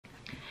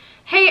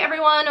Hey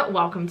everyone,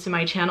 welcome to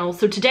my channel.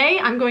 So today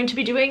I'm going to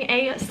be doing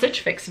a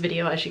Stitch Fix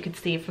video, as you can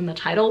see from the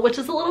title, which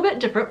is a little bit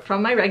different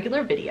from my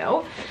regular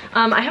video.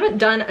 I haven't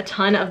done a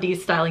ton of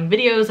these styling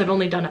videos. I've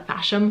only done a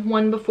fashion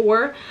one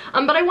before,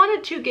 but I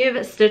wanted to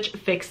give Stitch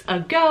Fix a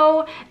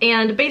go.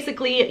 And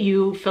basically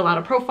you fill out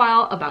a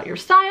profile about your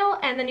style,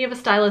 and then you have a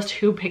stylist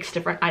who picks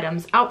different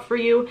items out for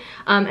you,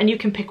 and you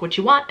can pick what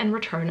you want and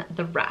return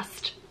the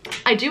rest.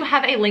 I do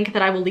have a link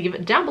that I will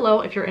leave down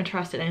below if you're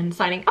interested in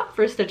signing up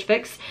for Stitch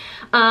Fix.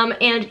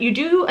 And you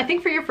do, I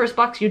think for your first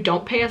box, you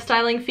don't pay a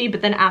styling fee,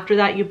 but then after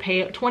that you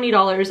pay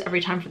 $20 every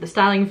time for the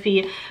styling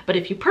fee. But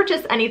if you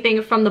purchase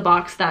anything from the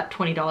box, that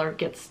 $20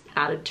 gets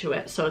added to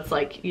it. So it's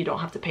like you don't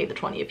have to pay the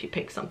 20 if you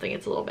pick something.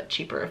 It's a little bit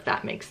cheaper, if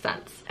that makes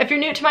sense. If you're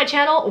new to my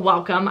channel,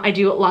 welcome. I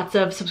do lots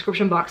of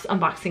subscription box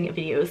unboxing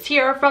videos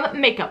here, from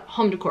makeup,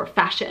 home decor,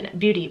 fashion,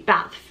 beauty,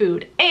 bath,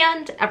 food,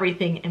 and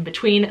everything in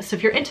between. So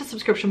if you're into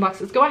subscription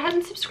boxes, go ahead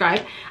and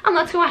subscribe, and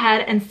let's go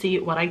ahead and see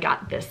what I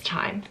got this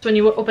time. So when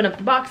you open up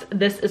the box,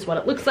 this is what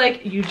it looks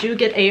like. You do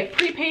get a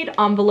prepaid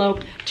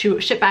envelope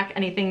to ship back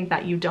anything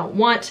that you don't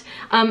want.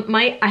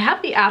 I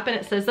have the app and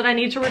it says that I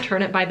need to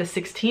return it by the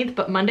 16th,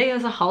 but Monday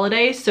is a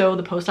holiday, so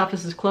the post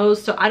office is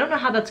closed, so I don't know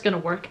how that's gonna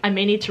work. I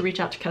may need to reach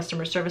out to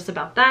customer service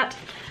about that.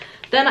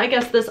 Then I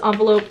guess this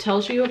envelope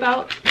tells you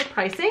about the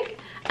pricing,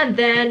 and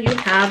then you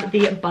have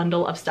the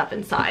bundle of stuff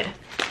inside.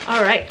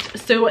 All right,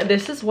 so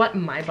this is what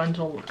my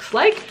bundle looks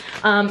like,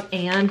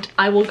 and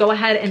I will go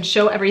ahead and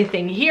show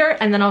everything here,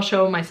 and then I'll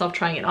show myself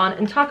trying it on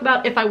and talk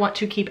about if I want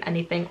to keep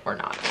anything or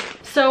not.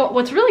 So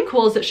what's really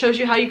cool is it shows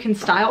you how you can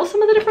style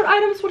some of the different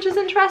items, which is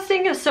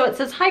interesting. So it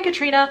says, "Hi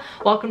Katrina,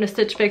 welcome to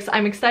Stitch Fix.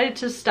 I'm excited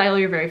to style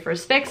your very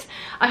first fix.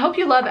 I hope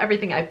you love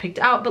everything I've picked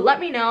out, but let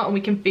me know and we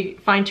can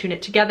fine tune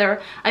it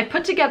together. I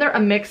put together a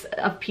mix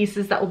of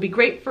pieces that will be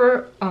great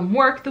for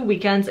work, the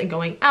weekends, and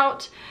going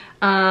out.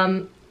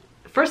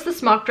 First, the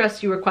smock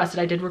dress you requested."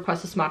 I did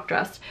request a smock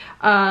dress.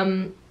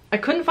 I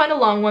couldn't find a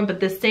long one,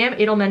 but this Sam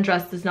Edelman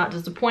dress does not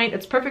disappoint.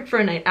 It's perfect for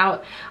a night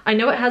out. I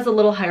know it has a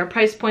little higher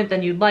price point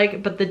than you'd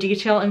like, but the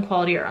detail and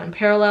quality are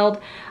unparalleled.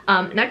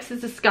 Next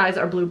is the Skies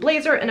Are Blue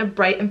blazer in a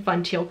bright and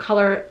fun teal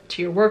color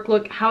to your work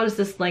look. How is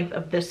this length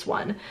of this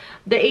one?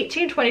 The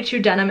 1822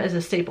 denim is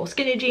a staple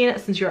skinny jean.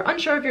 Since you're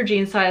unsure of your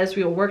jean size,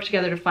 we will work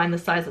together to find the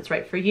size that's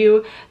right for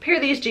you. Pair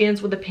these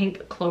jeans with a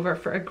pink Clover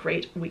for a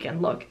great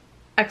weekend look.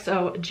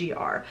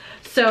 XOGR.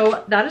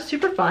 So that is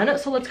super fun.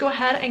 So let's go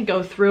ahead and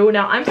go through.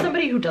 Now, I'm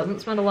somebody who doesn't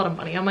spend a lot of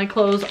money on my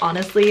clothes,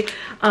 honestly,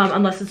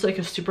 unless it's like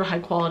a super high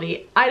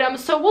quality item.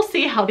 So we'll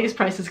see how these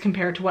prices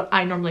compare to what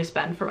I normally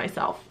spend for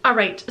myself. All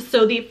right,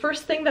 so the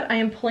first thing that I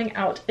am pulling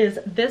out is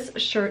this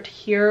shirt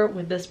here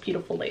with this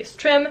beautiful lace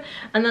trim.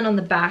 And then on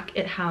the back,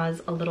 it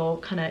has a little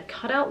kind of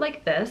cutout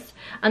like this.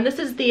 And this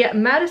is the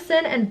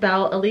Madison and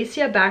Belle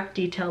Alecia back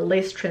detail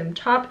lace trim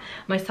top.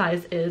 My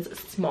size is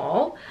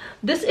small.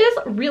 This is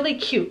really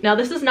cute. Now,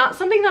 this is not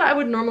something that I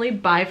would normally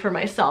buy for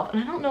myself,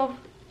 and I don't know,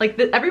 like,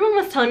 everyone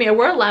was telling me, I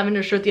wore a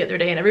lavender shirt the other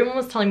day and everyone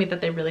was telling me that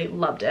they really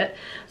loved it.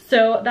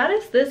 So that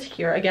is this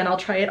here. Again, I'll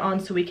try it on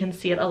so we can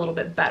see it a little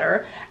bit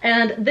better.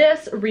 And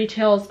this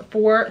retails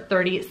for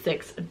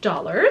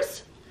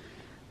 $36,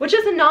 which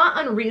is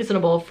not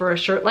unreasonable for a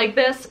shirt like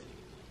this.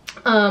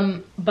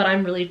 But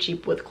I'm really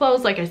cheap with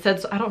clothes, like I said,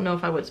 so I don't know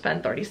if I would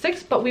spend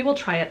 $36, but we will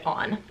try it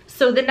on.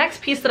 So the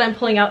next piece that I'm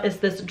pulling out is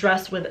this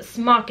dress with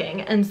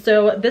smocking. And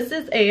so this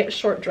is a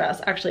short dress.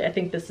 Actually, I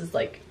think this is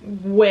like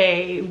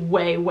way,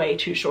 way, way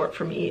too short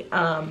for me.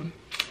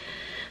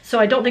 So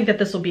I don't think that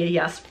this will be a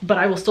yes, but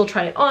I will still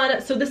try it on.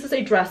 So this is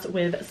a dress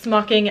with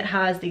smocking. It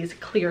has these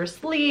clear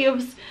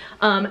sleeves,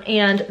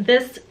 and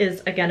this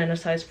is, again, in a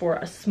size for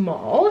a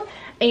small.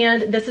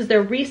 And this is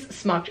their Reese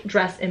smocked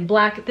dress in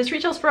black. This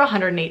retails for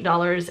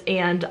 $108,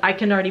 and I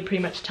can already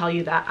pretty much tell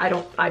you that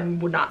I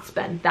would not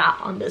spend that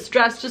on this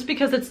dress, just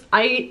because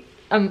I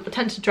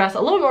tend to dress a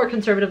little more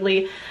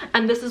conservatively,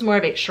 and this is more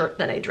of a shirt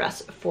than a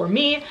dress for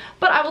me,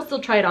 but I will still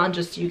try it on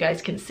just so you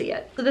guys can see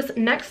it. So this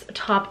next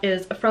top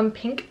is from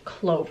Pink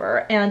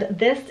Clover, and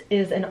this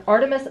is an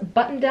Artemis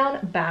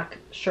button-down back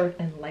shirt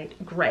in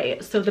light gray.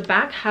 So the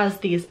back has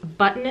these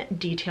button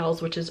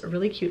details, which is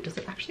really cute. Does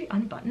it actually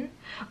unbutton?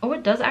 Oh,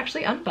 it does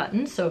actually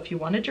unbutton. So if you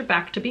wanted your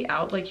back to be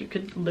out, like, you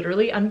could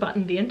literally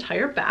unbutton the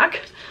entire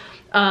back.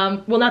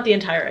 Well, not the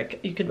entire,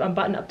 you could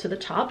unbutton up to the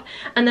top.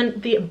 And then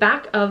the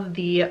back of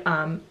the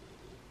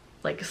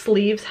like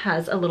sleeves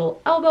has a little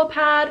elbow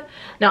pad.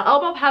 Now,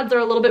 elbow pads are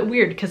a little bit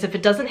weird because if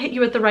it doesn't hit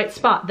you at the right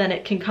spot, then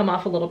it can come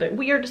off a little bit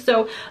weird.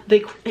 So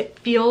it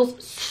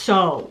feels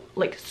so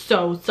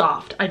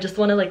soft. I just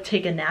want to like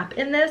take a nap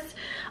in this.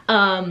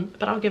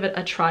 But I'll give it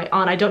a try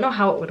on. I don't know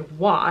how it would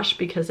wash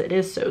because it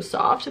is so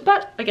soft,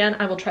 but again,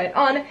 I will try it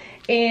on,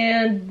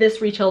 and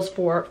this retails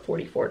for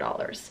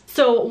 $44.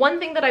 So one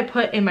thing that I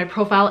put in my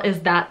profile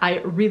is that I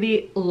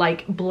really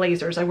like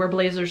blazers. I wear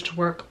blazers to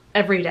work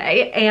every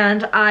day,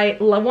 and I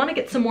want to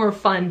get some more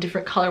fun,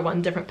 different color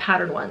ones, different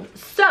pattern ones.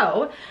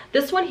 So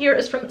this one here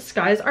is from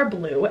Skies Are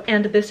Blue,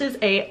 and this is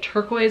a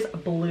turquoise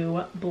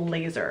blue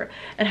blazer.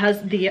 It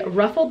has the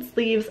ruffled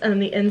sleeves, and then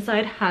the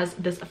inside has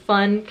this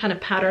fun kind of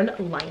patterned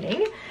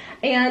lining.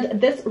 and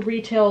this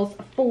retails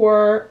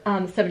for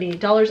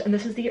 $78, and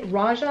this is the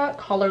Raja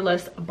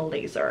Collarless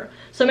Blazer.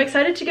 So I'm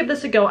excited to give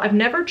this a go. I've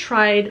never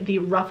tried the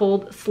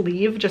ruffled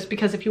sleeve, just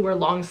because if you wear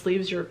long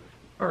sleeves, or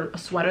a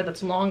sweater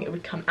that's long, it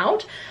would come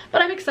out,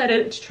 but I'm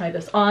excited to try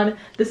this on.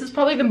 This is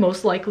probably the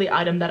most likely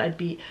item that I'd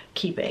be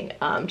keeping,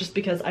 just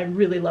because I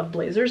really love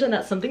blazers, and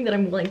that's something that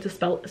I'm willing to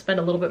spend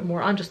a little bit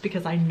more on, just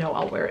because I know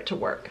I'll wear it to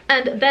work.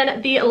 And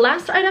then the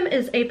last item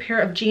is a pair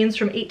of jeans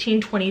from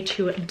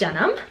 1822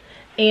 Denim.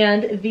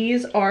 And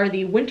these are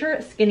the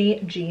Wynter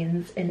skinny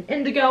jeans in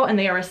indigo, and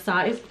they are a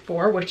size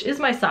 4, which is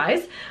my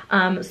size.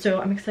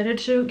 So I'm excited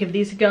to give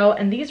these a go,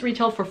 and these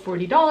retail for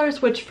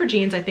 $40, which for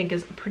jeans I think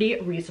is pretty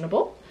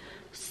reasonable.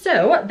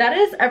 So that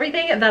is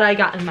everything that I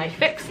got in my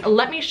fix.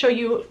 Let me show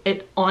you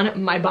it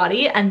on my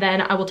body, and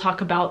then I will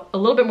talk about a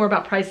little bit more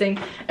about pricing.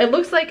 It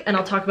looks like, and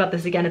I'll talk about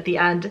this again at the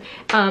end,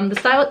 the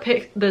stylet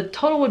pick, the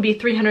total would be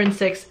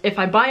 $306. If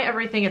I buy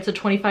everything, it's a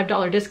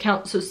 $25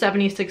 discount, so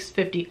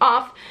 $76.50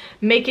 off,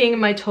 making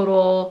my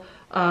total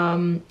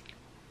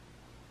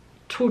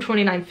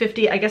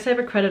 $229.50. I guess I have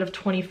a credit of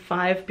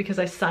 $25 because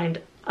I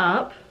signed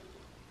up.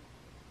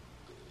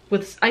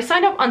 I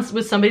signed up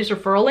with somebody's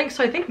referral link,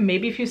 so I think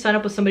maybe if you sign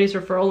up with somebody's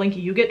referral link,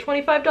 you get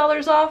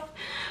 $25 off.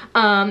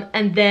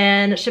 And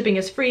then shipping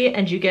is free,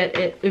 and you get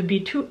it would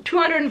be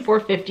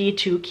 $204.50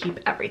 to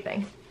keep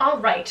everything. All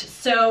right,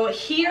 so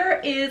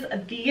here is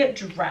the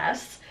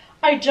dress.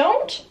 I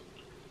don't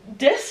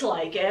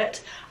dislike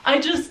it.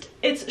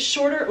 It's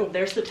shorter. Oh,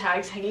 there's the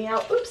tags hanging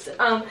out. Oops.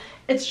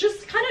 It's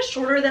just kind of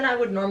shorter than I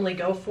would normally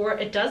go for.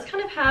 It does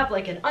kind of have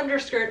like an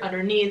underskirt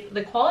underneath.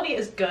 The quality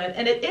is good,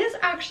 and it is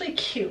actually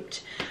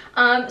cute.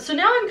 So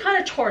now I'm kind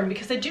of torn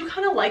because I do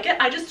kind of like it.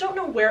 I just don't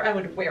know where I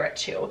would wear it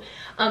to.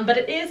 But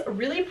it is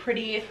really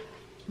pretty.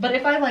 But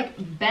if I like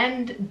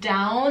bend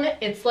down,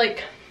 it's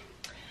like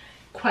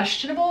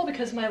questionable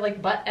because my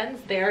like butt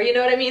ends there, you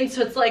know what I mean?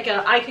 So it's like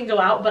I can go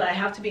out, but I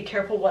have to be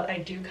careful what I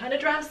do kind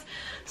of dress.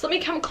 So let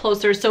me come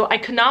closer. So I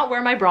could not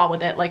wear my bra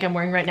with it like I'm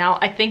wearing right now.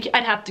 I think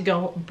I'd have to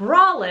go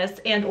braless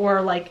and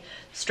or like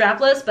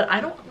strapless, but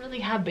I don't really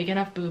have big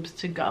enough boobs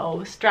to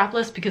go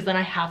strapless because then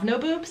I have no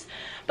boobs.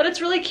 But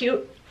it's really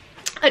cute.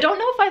 I don't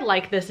know if I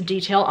like this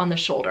detail on the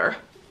shoulder.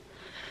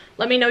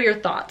 Let me know your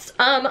thoughts.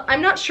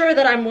 I'm not sure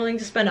that I'm willing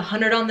to spend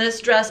 $100 on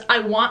this dress. I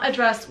want a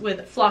dress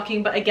with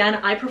flocking, but again,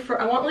 I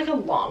want like a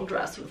long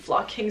dress with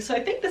flocking. So I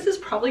think this is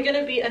probably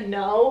gonna be a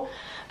no,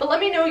 but let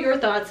me know your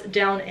thoughts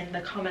down in the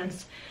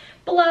comments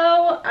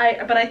below.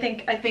 But I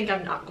think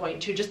I'm not going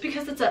to, just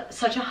because it's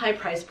such a high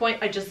price point.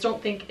 I just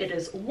don't think it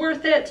is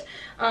worth it.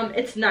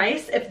 It's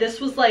nice. If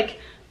this was like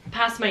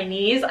past my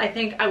knees, I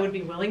think I would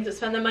be willing to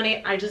spend the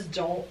money. I just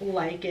don't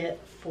like it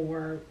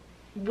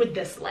with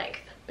this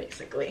length,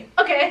 basically.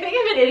 Okay, I think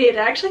I'm an idiot.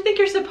 I actually think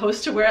you're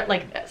supposed to wear it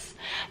like this.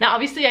 Now,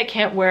 obviously I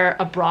can't wear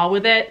a bra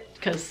with it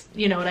because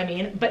you know what I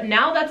mean, but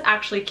now that's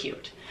actually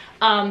cute.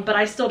 But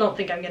I still don't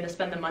think I'm gonna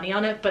spend the money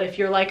on it. But if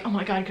you're like, oh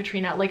my God,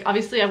 Katrina, like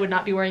obviously I would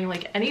not be wearing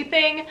like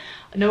anything,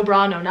 no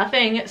bra, no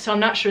nothing. So I'm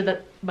not sure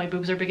that my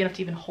boobs are big enough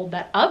to even hold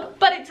that up,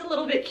 but it's a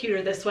little bit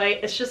cuter this way.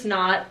 It's just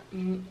not,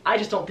 I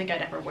just don't think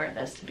I'd ever wear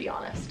this, to be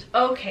honest.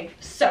 Okay,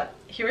 so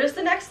here is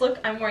the next look.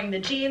 I'm wearing the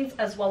jeans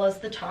as well as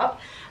the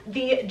top.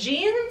 The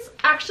jeans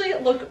actually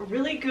look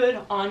really good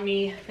on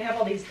me. They have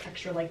all these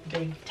extra like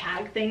big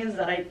tag things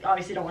that I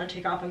obviously don't want to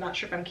take off. I'm not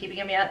sure if I'm keeping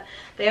them yet.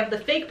 They have the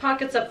fake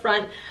pockets up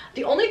front.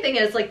 The only thing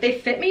is like they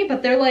fit me,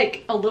 but they're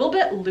like a little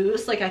bit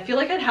loose. Like I feel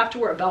like I'd have to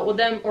wear a belt with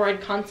them, or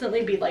I'd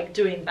constantly be like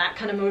doing that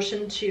kind of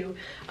motion to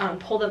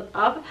pull them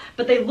up.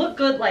 But they look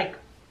good, like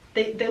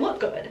they look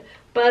good.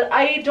 But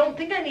I don't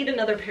think I need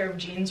another pair of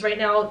jeans right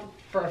now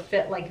for a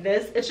fit like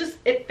this. It's just,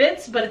 it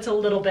fits, but it's a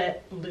little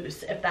bit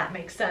loose, if that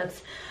makes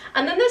sense.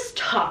 And then this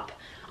top,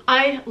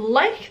 I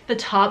like the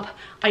top.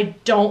 I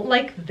don't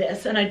like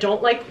this, and I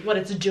don't like what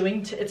it's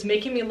doing to, it's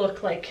making me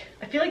look like,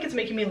 I feel like it's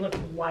making me look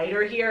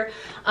wider here.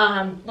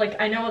 Like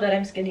I know that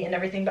I'm skinny and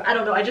everything, but I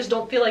don't know, I just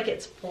don't feel like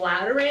it's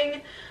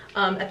flattering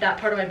at that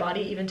part of my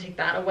body. Even take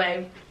that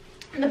away.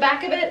 And the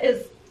back of it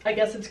is, I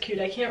guess it's cute.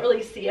 I can't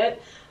really see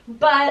it,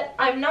 but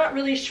I'm not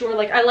really sure.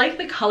 Like I like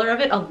the color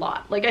of it a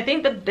lot. Like I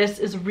think that this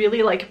is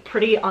really like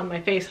pretty on my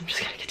face. I'm just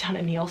gonna get down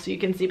and kneel so you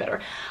can see better.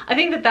 I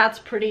think that that's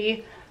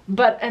pretty,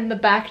 and the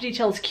back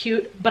detail is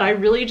cute, but I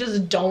really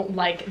just don't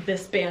like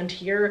this band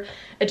here.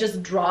 It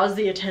just draws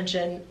the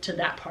attention to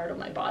that part of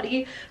my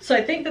body. So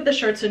I think that the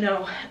shirt's a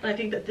no, and I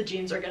think that the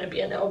jeans are gonna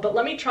be a no, but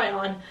let me try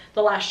on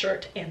the last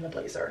shirt and the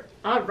blazer.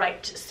 All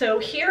right, so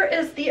here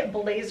is the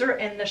blazer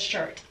and the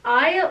shirt.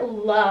 I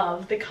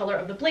love the color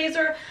of the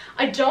blazer.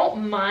 I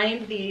don't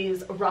mind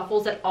these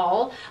ruffles at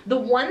all. The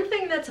one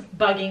thing that's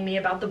bugging me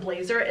about the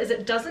blazer is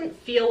it doesn't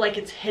feel like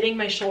it's hitting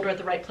my shoulder at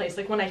the right place.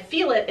 Like when I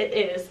feel it, it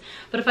is,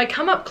 but if I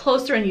come up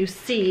closer and you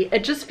see,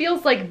 it just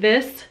feels like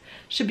this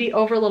should be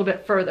over a little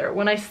bit further.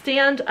 When I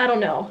stand, I don't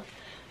know.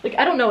 Like,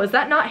 I don't know, is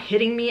that not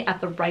hitting me at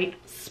the right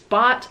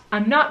spot?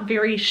 I'm not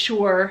very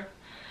sure.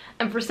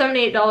 And for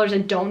 $78, I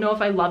don't know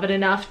if I love it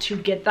enough to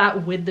get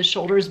that with the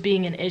shoulders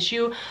being an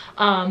issue.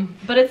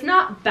 But it's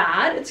not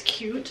bad. It's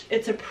cute.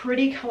 It's a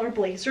pretty color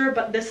blazer,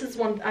 but this is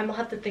one, I'll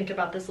have to think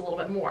about this a little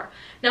bit more.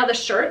 Now the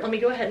shirt, let me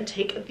go ahead and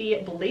take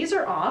the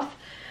blazer off.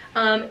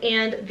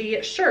 And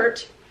the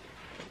shirt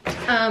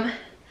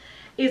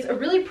is a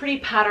really pretty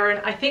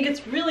pattern. I think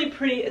it's really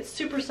pretty. It's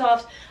super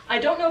soft. I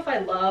don't know if I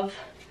love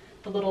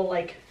the little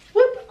like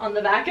whoop on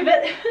the back of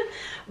it,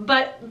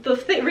 but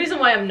the reason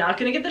why I'm not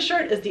gonna get the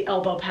shirt is the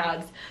elbow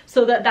pads.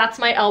 So that's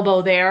my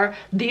elbow there.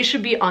 These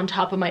should be on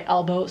top of my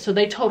elbow. So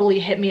they totally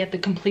hit me at the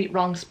complete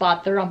wrong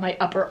spot. They're on my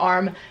upper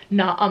arm,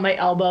 not on my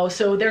elbow.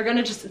 So they're gonna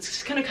it's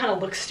just gonna kind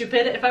of look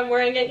stupid if I'm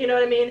wearing it, you know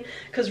what I mean?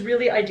 Because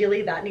really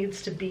ideally that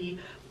needs to be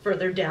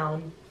further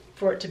down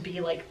for it to be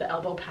like the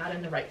elbow pad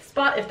in the right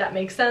spot, if that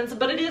makes sense.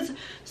 But it is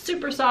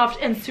super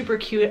soft and super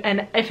cute,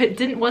 and if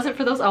it wasn't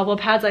for those elbow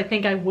pads, I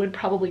think I would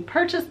probably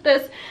purchase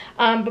this,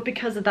 but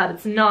because of that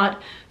it's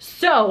not.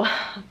 So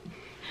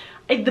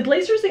the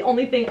blazer is the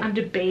only thing I'm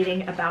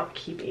debating about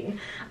keeping,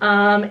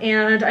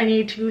 and I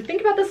need to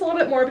think about this a little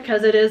bit more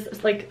because it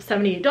is like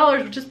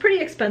 $78, which is pretty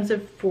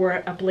expensive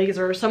for a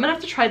blazer. So I'm gonna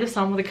have to try this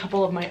on with a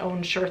couple of my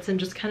own shirts and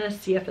just kind of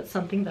see if it's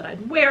something that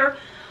I'd wear.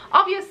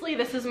 Obviously,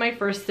 this is my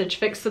first Stitch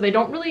Fix, so they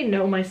don't really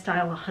know my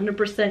style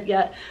 100%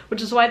 yet, which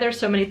is why there's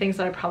so many things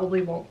that I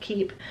probably won't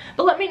keep.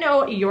 But let me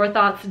know your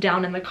thoughts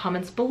down in the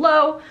comments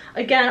below.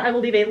 Again, I will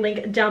leave a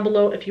link down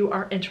below if you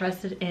are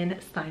interested in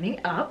signing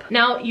up.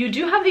 Now, you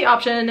do have the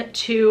option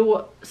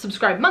to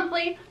subscribe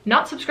monthly,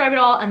 not subscribe at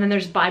all, and then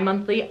there's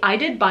bi-monthly. I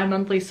did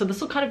bi-monthly, so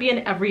this will kind of be an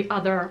every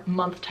other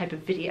month type of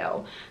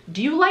video.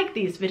 Do you like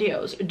these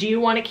videos? Do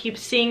you want to keep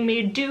seeing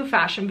me do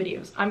fashion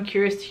videos? I'm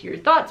curious to hear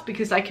your thoughts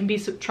because I can be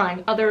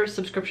trying other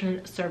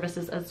subscription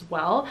services as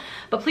well.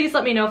 But please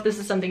let me know if this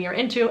is something you're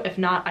into. If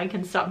not, I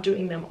can stop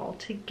doing them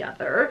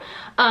altogether.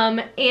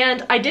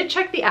 And I did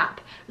check the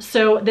app.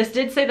 So this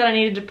did say that I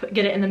needed to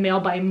get it in the mail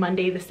by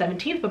Monday the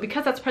 17th, but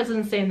because that's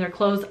President's Day and they're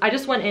closed, I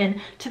just went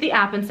in to the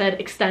app and said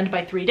extend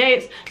by 3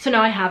 days. So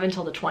now I have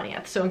until the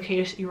 20th. So in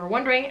case you were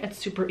wondering, it's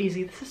super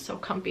easy. This is so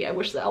comfy. I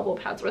wish the elbow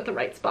pads were at the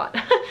right spot.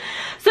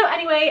 So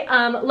anyway,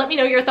 let me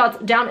know your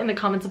thoughts down in the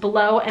comments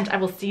below, and I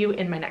will see you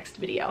in my next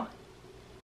video.